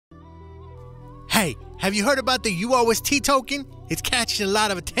Hey, have you heard about the UOST token? It's catching a lot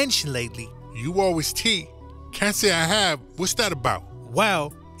of attention lately. UOST? Can't say I have. What's that about?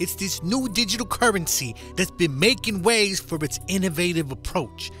 Well, it's this new digital currency that's been making waves for its innovative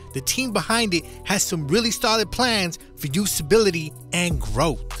approach. The team behind it has some really solid plans for usability and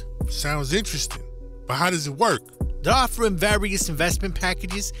growth. Sounds interesting, but how does it work? They're offering various investment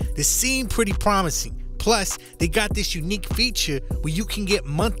packages that seem pretty promising. Plus, they got this unique feature where you can get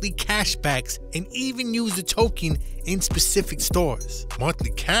monthly cashbacks and even use the token in specific stores.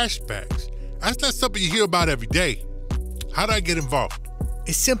 Monthly cashbacks? That's not something you hear about every day. How do I get involved?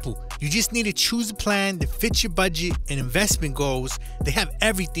 It's simple. You just need to choose a plan that fits your budget and investment goals. They have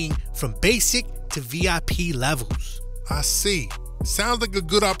everything from basic to VIP levels. I see. Sounds like a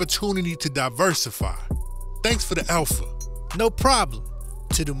good opportunity to diversify. Thanks for the alpha. No problem.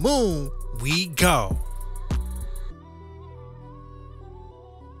 To the moon we go.